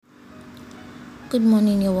Good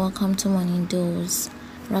morning, you're welcome to Morning Dose.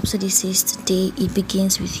 Rhapsody says today it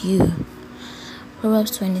begins with you.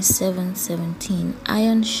 Proverbs 27:17.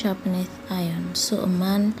 Iron sharpeneth iron, so a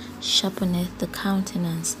man sharpeneth the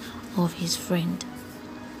countenance of his friend.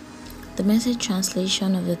 The Message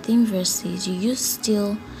translation of the theme verse says, you use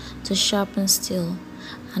steel to sharpen steel,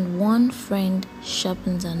 and one friend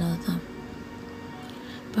sharpens another.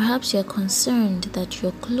 Perhaps you're concerned that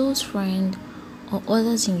your close friend or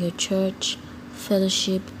others in your church,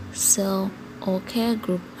 fellowship, cell, or care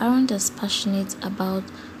group aren't as passionate about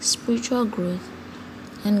spiritual growth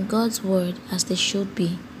and God's word as they should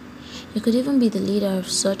be. You could even be the leader of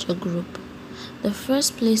such a group. The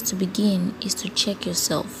first place to begin is to check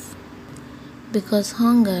yourself, because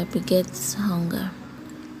hunger begets hunger.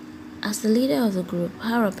 As the leader of the group,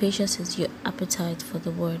 how rapacious is your appetite for the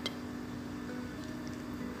word?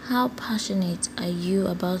 How passionate are you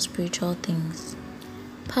about spiritual things?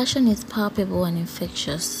 Passion is palpable and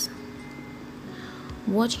infectious.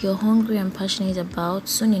 What you're hungry and passionate about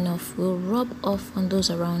soon enough will rub off on those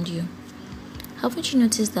around you. Haven't you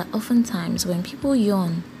noticed that oftentimes when people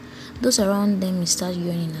yawn, those around them may start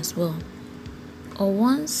yawning as well? Or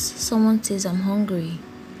once someone says, I'm hungry,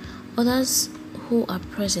 others who are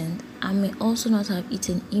present and may also not have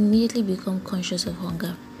eaten immediately become conscious of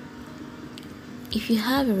hunger. If you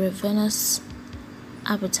have a ravenous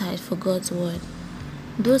appetite for God's word,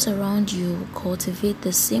 those around you will cultivate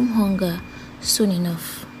the same hunger soon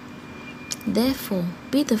enough. Therefore,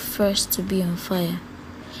 be the first to be on fire.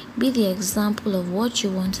 Be the example of what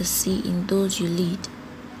you want to see in those you lead.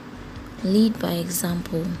 Lead by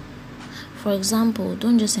example. For example,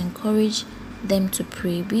 don't just encourage them to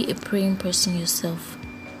pray. Be a praying person yourself.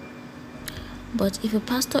 But if a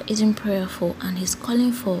pastor isn't prayerful and he's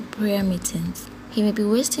calling for prayer meetings, he may be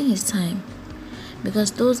wasting his time,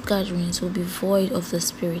 because those gatherings will be void of the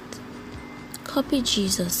Spirit. Copy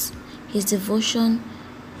Jesus, his devotion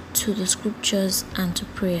to the scriptures and to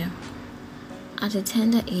prayer. At a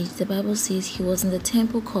tender age, the Bible says he was in the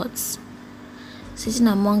temple courts, sitting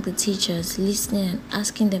among the teachers, listening and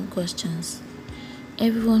asking them questions.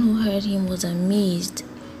 Everyone who heard him was amazed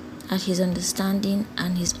at his understanding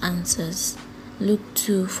and his answers. Luke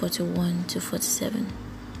 2:41-47.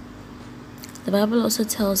 The Bible also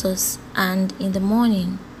tells us, and in the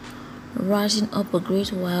morning, rising up a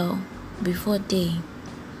great while before day,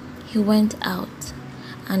 he went out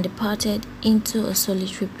and departed into a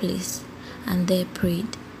solitary place, and there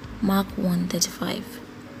prayed. Mark 1:35.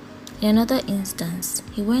 In another instance,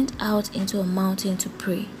 he went out into a mountain to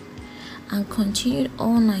pray, and continued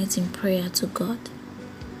all night in prayer to God.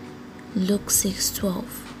 Luke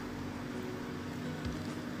 6:12.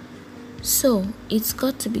 So, it's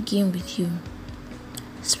got to begin with you.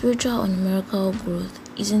 Spiritual or numerical growth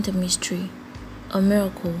isn't a mystery, a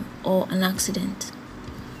miracle, or an accident.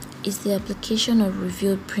 It's the application of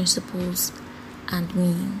revealed principles and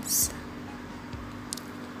means.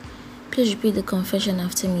 Please repeat the confession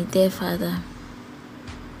after me. Dear Father,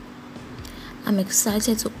 I'm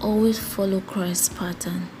excited to always follow Christ's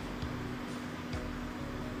pattern.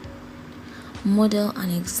 Model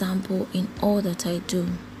an example in all that I do.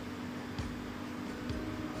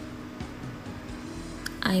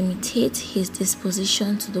 I imitate his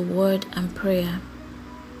disposition to the word and prayer.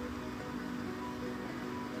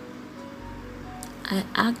 I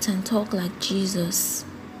act and talk like Jesus.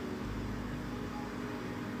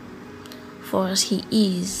 For as he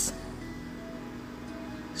is,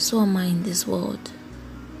 so am I in this world.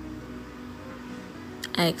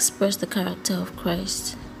 I express the character of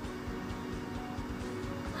Christ.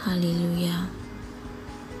 Hallelujah.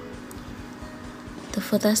 The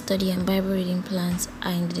further study and Bible reading plans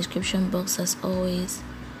are in the description box as always.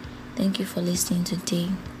 Thank you for listening today.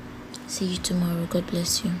 See you tomorrow. God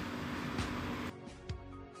bless you.